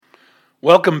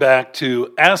Welcome back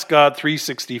to Ask God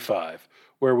 365,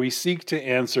 where we seek to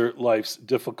answer life's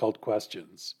difficult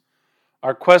questions.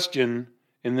 Our question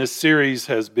in this series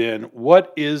has been,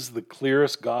 what is the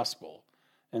clearest gospel?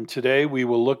 And today we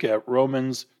will look at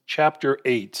Romans chapter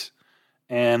 8,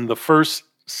 and the first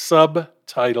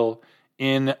subtitle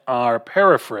in our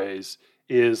paraphrase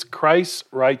is Christ's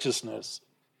righteousness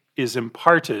is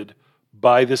imparted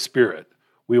by the Spirit.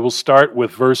 We will start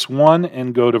with verse 1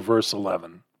 and go to verse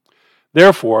 11.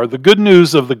 Therefore, the good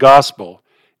news of the gospel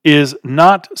is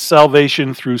not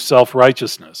salvation through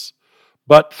self-righteousness,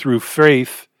 but through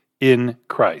faith in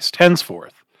Christ.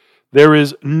 Henceforth, there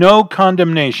is no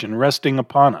condemnation resting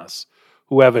upon us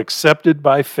who have accepted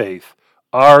by faith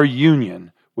our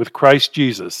union with Christ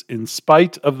Jesus, in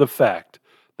spite of the fact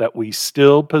that we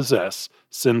still possess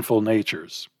sinful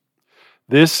natures.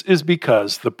 This is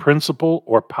because the principle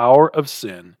or power of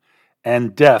sin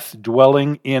and death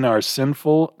dwelling in our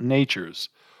sinful natures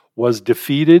was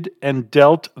defeated and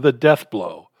dealt the death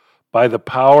blow by the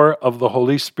power of the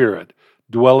Holy Spirit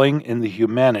dwelling in the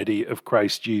humanity of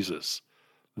Christ Jesus.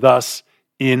 Thus,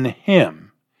 in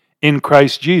Him, in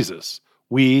Christ Jesus,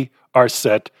 we are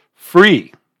set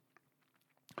free.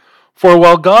 For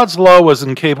while God's law was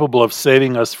incapable of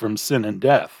saving us from sin and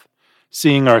death,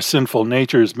 seeing our sinful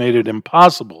natures made it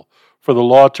impossible for the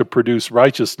law to produce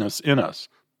righteousness in us,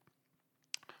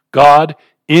 God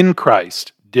in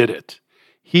Christ did it.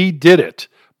 He did it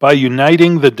by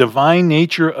uniting the divine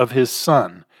nature of His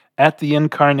Son at the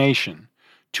incarnation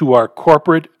to our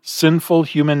corporate sinful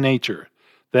human nature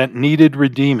that needed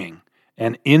redeeming,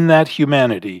 and in that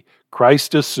humanity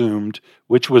Christ assumed,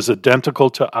 which was identical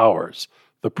to ours,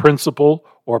 the principle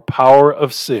or power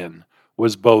of sin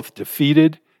was both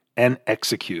defeated and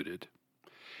executed.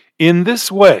 In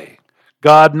this way,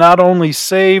 God not only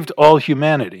saved all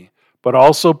humanity, but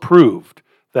also proved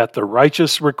that the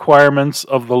righteous requirements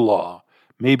of the law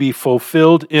may be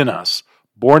fulfilled in us,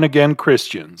 born-again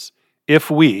Christians,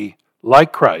 if we,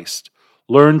 like Christ,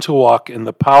 learn to walk in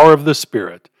the power of the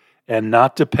Spirit and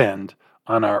not depend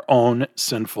on our own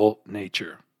sinful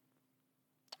nature.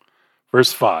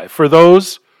 Verse 5, for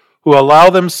those who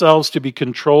allow themselves to be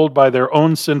controlled by their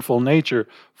own sinful nature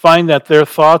find that their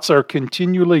thoughts are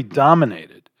continually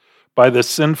dominated by the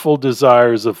sinful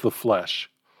desires of the flesh,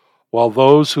 while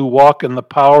those who walk in the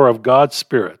power of God's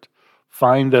Spirit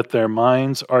find that their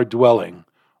minds are dwelling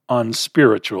on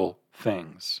spiritual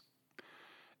things.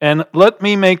 And let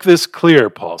me make this clear,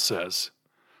 Paul says.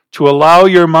 To allow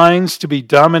your minds to be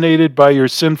dominated by your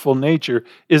sinful nature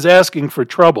is asking for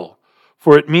trouble,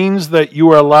 for it means that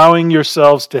you are allowing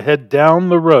yourselves to head down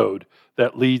the road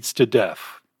that leads to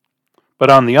death. But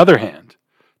on the other hand,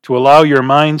 to allow your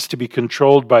minds to be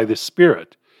controlled by the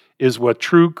Spirit is what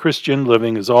true Christian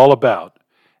living is all about,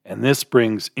 and this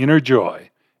brings inner joy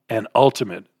and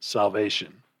ultimate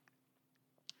salvation.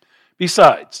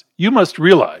 Besides, you must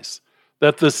realize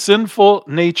that the sinful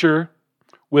nature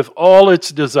with all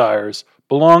its desires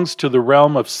belongs to the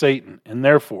realm of Satan and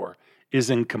therefore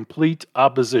is in complete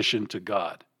opposition to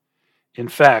God. In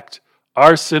fact,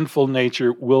 our sinful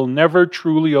nature will never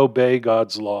truly obey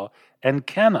God's law and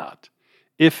cannot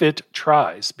if it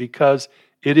tries, because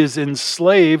it is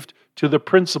enslaved to the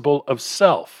principle of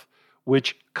self,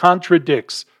 which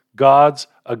contradicts God's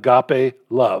agape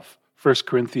love, 1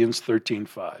 Corinthians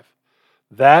 13:5.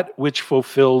 That which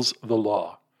fulfills the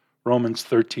law, Romans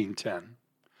 13:10.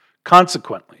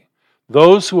 Consequently,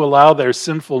 those who allow their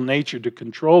sinful nature to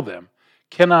control them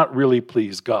cannot really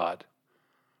please God.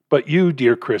 But you,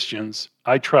 dear Christians,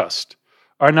 I trust,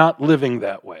 are not living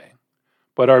that way,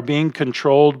 but are being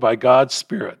controlled by God's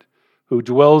Spirit, who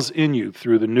dwells in you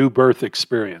through the new birth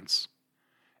experience.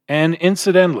 And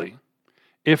incidentally,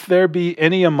 if there be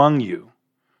any among you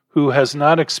who has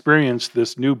not experienced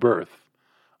this new birth,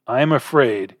 I am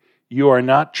afraid you are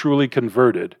not truly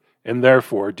converted and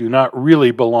therefore do not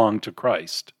really belong to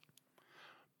Christ.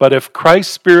 But if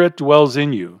Christ's Spirit dwells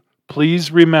in you, please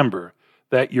remember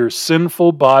that your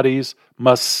sinful bodies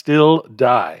must still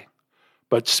die,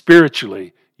 but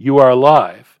spiritually you are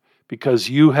alive because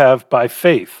you have by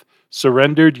faith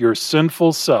surrendered your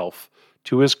sinful self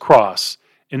to His cross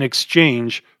in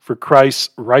exchange for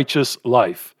Christ's righteous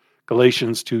life,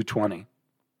 Galatians 2:20.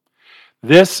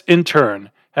 This, in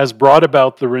turn, has brought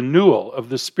about the renewal of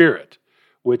the Spirit,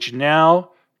 which now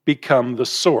become the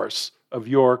source of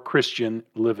your Christian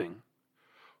living.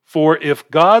 For if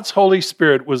God's Holy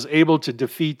Spirit was able to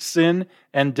defeat sin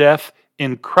and death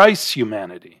in Christ's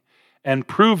humanity and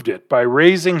proved it by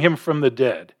raising Him from the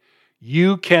dead,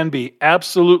 you can be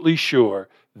absolutely sure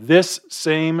this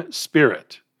same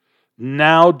Spirit,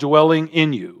 now dwelling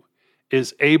in you,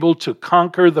 is able to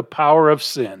conquer the power of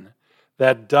sin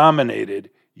that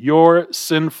dominated your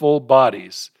sinful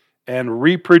bodies and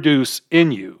reproduce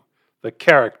in you the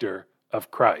character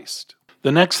of Christ.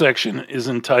 The next section is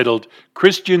entitled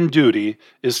Christian Duty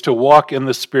is to Walk in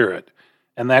the Spirit,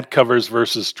 and that covers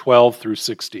verses 12 through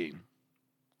 16.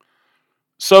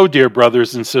 So, dear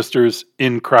brothers and sisters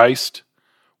in Christ,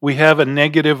 we have a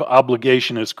negative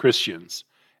obligation as Christians,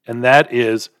 and that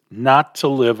is not to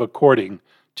live according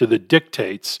to the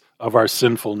dictates of our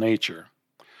sinful nature.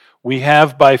 We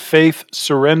have by faith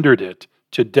surrendered it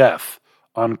to death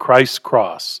on Christ's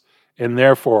cross, and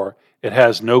therefore it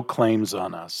has no claims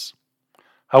on us.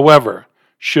 However,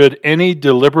 should any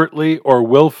deliberately or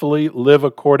willfully live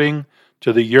according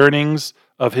to the yearnings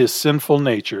of his sinful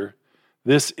nature,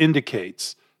 this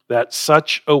indicates that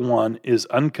such a one is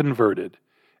unconverted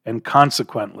and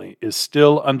consequently is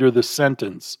still under the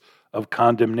sentence of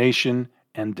condemnation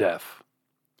and death.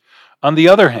 On the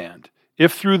other hand,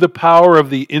 if through the power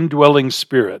of the indwelling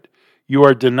Spirit you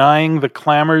are denying the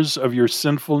clamors of your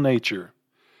sinful nature,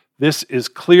 this is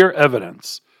clear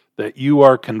evidence that you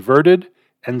are converted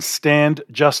and stand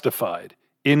justified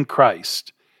in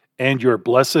Christ, and your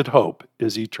blessed hope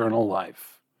is eternal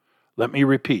life. Let me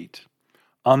repeat.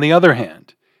 On the other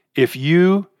hand, if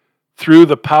you, through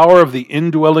the power of the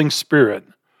indwelling Spirit,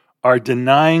 are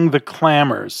denying the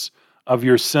clamors of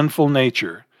your sinful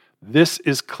nature, this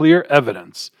is clear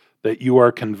evidence that you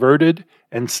are converted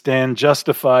and stand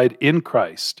justified in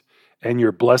Christ, and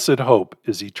your blessed hope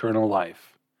is eternal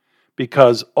life.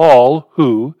 Because all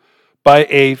who, by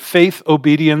a faith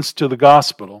obedience to the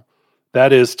gospel,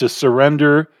 that is, to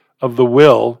surrender of the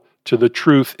will to the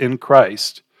truth in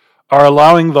Christ, are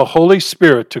allowing the Holy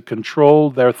Spirit to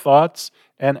control their thoughts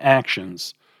and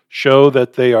actions, show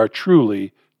that they are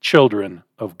truly children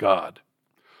of God.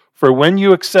 For when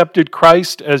you accepted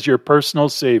Christ as your personal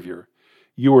Savior,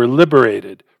 you were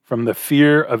liberated from the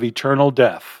fear of eternal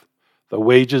death, the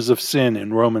wages of sin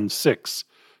in Romans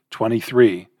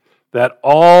 6:23, that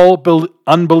all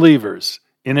unbelievers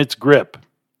in its grip,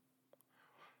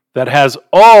 that has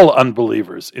all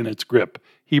unbelievers in its grip,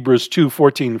 Hebrews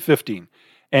 2:14-15,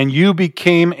 and you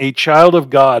became a child of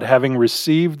God, having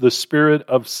received the spirit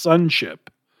of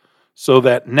sonship, so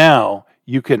that now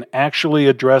you can actually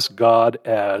address God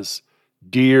as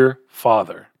Dear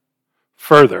Father.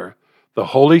 Further, the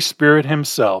Holy Spirit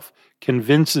himself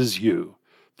convinces you,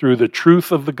 through the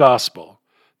truth of the gospel,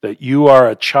 that you are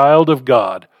a child of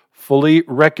God, fully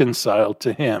reconciled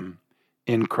to him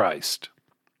in Christ.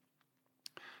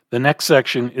 The next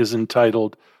section is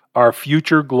entitled Our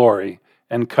Future Glory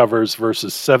and covers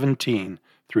verses 17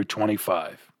 through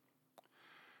 25.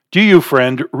 Do you,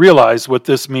 friend, realize what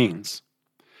this means?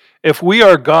 If we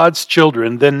are God's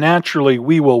children, then naturally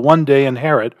we will one day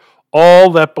inherit all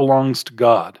that belongs to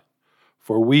God,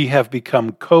 for we have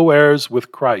become co-heirs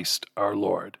with Christ our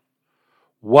Lord.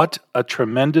 What a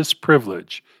tremendous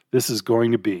privilege this is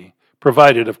going to be,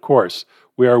 provided, of course,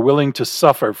 we are willing to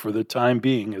suffer for the time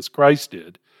being as Christ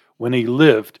did when he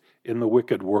lived in the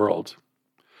wicked world.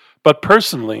 But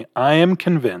personally, I am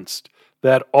convinced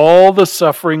that all the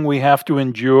suffering we have to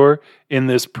endure in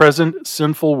this present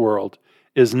sinful world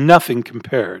is nothing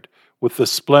compared with the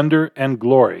splendor and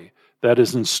glory that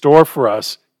is in store for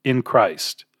us in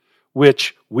Christ,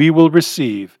 which we will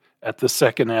receive at the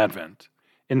second advent.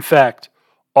 In fact,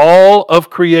 all of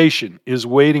creation is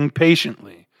waiting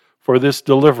patiently for this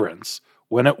deliverance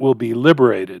when it will be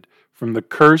liberated from the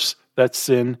curse that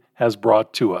sin has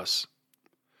brought to us.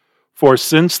 For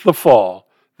since the fall,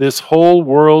 this whole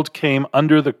world came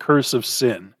under the curse of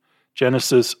sin,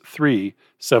 Genesis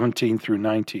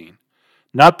 3:17-19,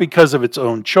 not because of its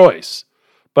own choice,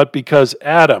 but because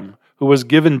Adam, who was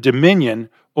given dominion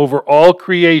over all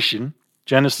creation,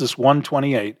 Genesis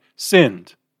 1:28,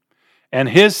 sinned. And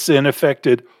his sin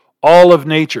affected all of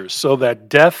nature, so that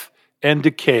death and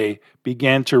decay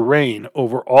began to reign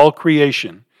over all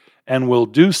creation, and will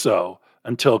do so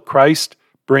until Christ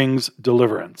brings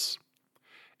deliverance.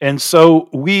 And so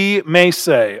we may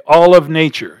say all of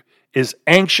nature is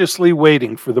anxiously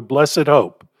waiting for the blessed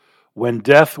hope when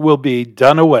death will be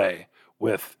done away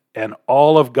with and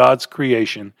all of God's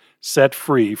creation set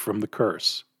free from the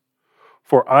curse.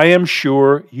 For I am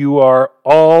sure you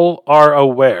all are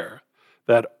aware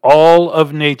that all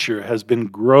of nature has been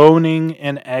groaning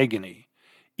in agony,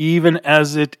 even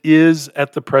as it is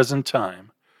at the present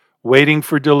time, waiting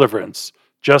for deliverance,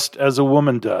 just as a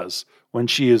woman does when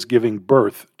she is giving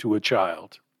birth to a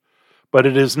child. But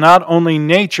it is not only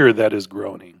nature that is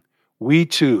groaning. We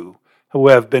too, who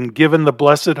have been given the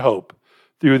blessed hope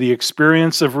through the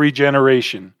experience of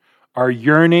regeneration, are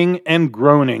yearning and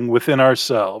groaning within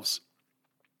ourselves,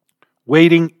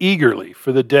 waiting eagerly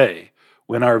for the day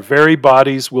when our very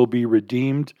bodies will be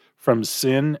redeemed from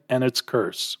sin and its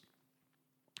curse.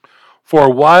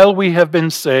 For while we have been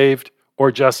saved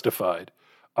or justified,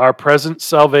 our present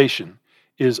salvation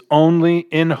is only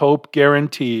in hope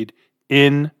guaranteed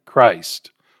in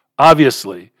Christ.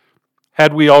 Obviously,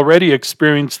 had we already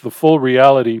experienced the full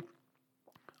reality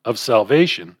of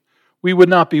salvation, we would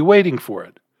not be waiting for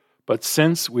it. But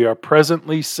since we are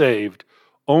presently saved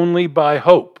only by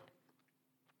hope,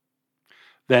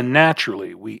 then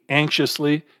naturally we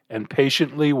anxiously and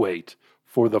patiently wait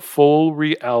for the full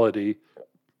reality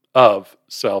of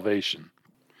salvation.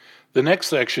 The next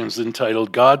section is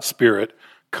entitled God's Spirit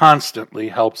Constantly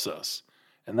Helps Us,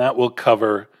 and that will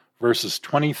cover verses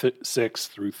 26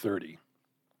 through 30.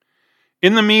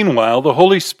 In the meanwhile, the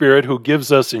Holy Spirit, who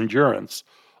gives us endurance,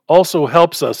 also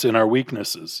helps us in our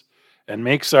weaknesses and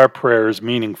makes our prayers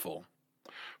meaningful.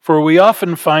 For we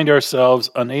often find ourselves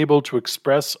unable to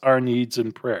express our needs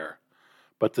in prayer,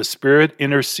 but the Spirit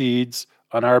intercedes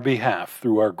on our behalf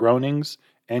through our groanings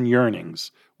and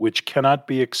yearnings, which cannot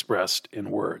be expressed in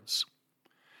words.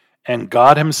 And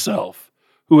God Himself,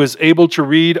 who is able to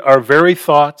read our very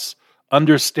thoughts,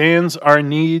 understands our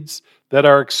needs that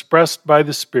are expressed by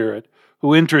the Spirit,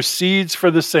 who intercedes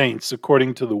for the saints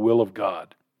according to the will of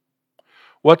God.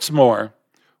 What's more,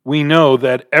 we know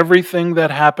that everything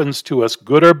that happens to us,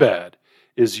 good or bad,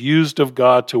 is used of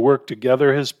God to work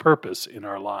together His purpose in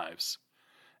our lives,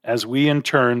 as we in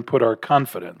turn put our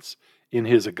confidence in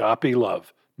His agape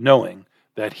love, knowing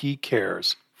that He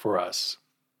cares for us.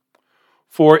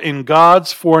 For in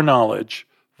God's foreknowledge,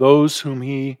 those whom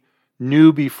He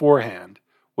knew beforehand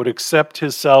would accept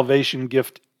His salvation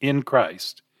gift in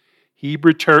Christ. He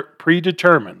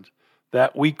predetermined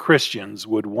that we Christians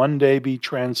would one day be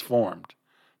transformed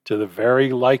to the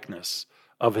very likeness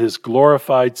of His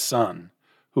glorified Son,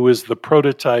 who is the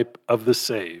prototype of the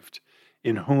saved,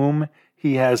 in whom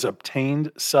He has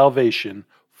obtained salvation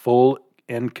full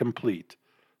and complete.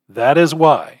 That is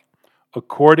why,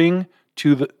 according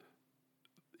to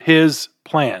His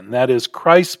plan, that is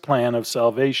Christ's plan of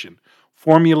salvation,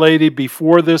 formulated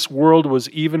before this world was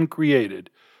even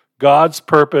created, God's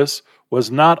purpose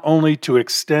was not only to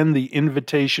extend the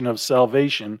invitation of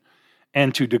salvation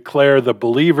and to declare the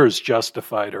believers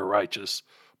justified or righteous,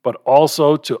 but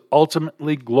also to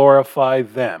ultimately glorify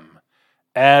them,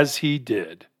 as He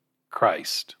did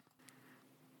Christ.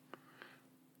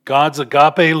 God's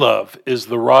agape love is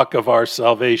the rock of our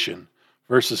salvation,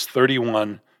 verses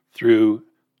 31 through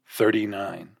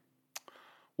 39.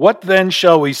 What then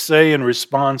shall we say in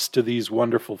response to these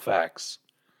wonderful facts?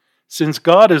 Since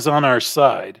God is on our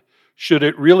side, should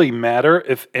it really matter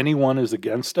if anyone is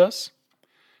against us?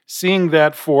 Seeing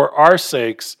that for our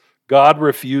sakes God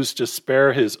refused to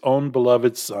spare His own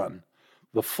beloved Son,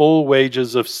 the full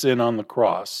wages of sin on the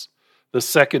cross, the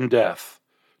second death,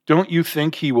 don't you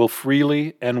think He will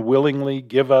freely and willingly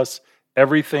give us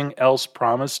everything else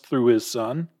promised through His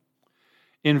Son?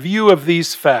 In view of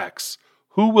these facts,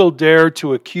 who will dare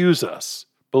to accuse us,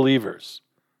 believers?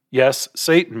 Yes,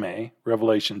 Satan may,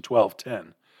 Revelation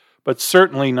 12:10, but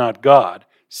certainly not God,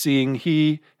 seeing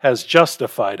He has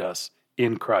justified us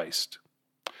in Christ.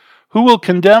 Who will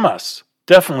condemn us?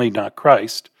 Definitely not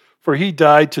Christ, for He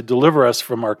died to deliver us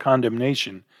from our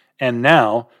condemnation, and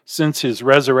now, since His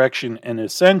resurrection and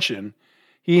ascension,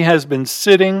 He has been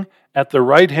sitting at the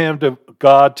right hand of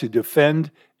God to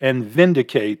defend and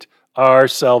vindicate our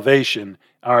salvation,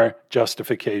 our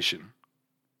justification.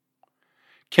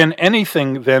 Can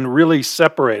anything then really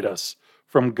separate us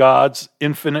from God's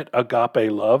infinite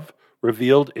agape love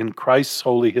revealed in Christ's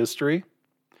holy history?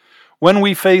 When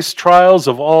we face trials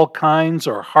of all kinds,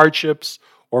 or hardships,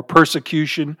 or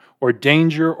persecution, or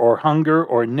danger, or hunger,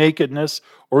 or nakedness,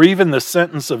 or even the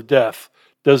sentence of death,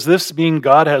 does this mean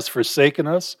God has forsaken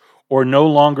us, or no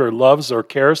longer loves or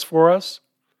cares for us?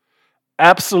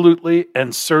 Absolutely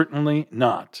and certainly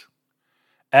not.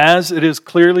 As it is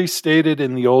clearly stated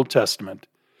in the Old Testament,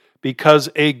 because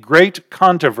a great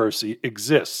controversy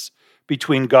exists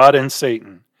between God and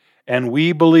Satan, and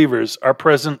we believers are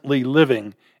presently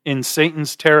living in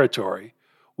Satan's territory,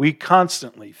 we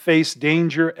constantly face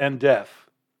danger and death.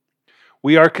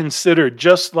 We are considered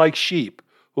just like sheep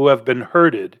who have been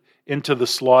herded into the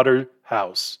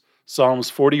slaughterhouse. Psalms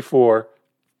 44,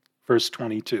 verse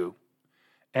 22.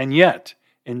 And yet,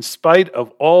 in spite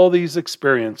of all these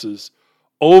experiences,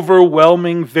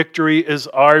 overwhelming victory is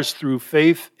ours through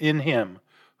faith in Him,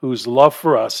 whose love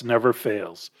for us never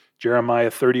fails. Jeremiah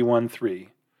 31:3.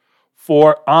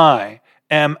 For I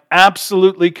am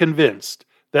absolutely convinced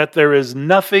that there is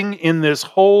nothing in this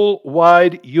whole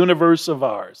wide universe of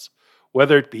ours,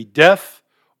 whether it be death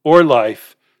or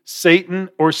life, Satan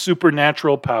or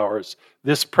supernatural powers,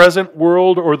 this present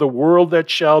world or the world that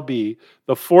shall be,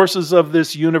 the forces of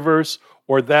this universe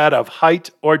or that of height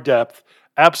or depth,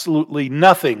 absolutely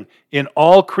nothing in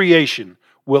all creation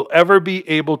will ever be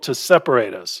able to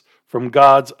separate us from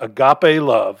God's agape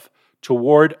love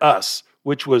toward us,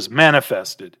 which was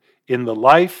manifested in the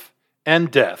life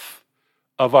and death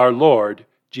of our Lord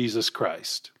Jesus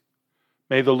Christ.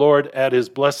 May the Lord add his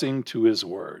blessing to his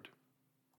word.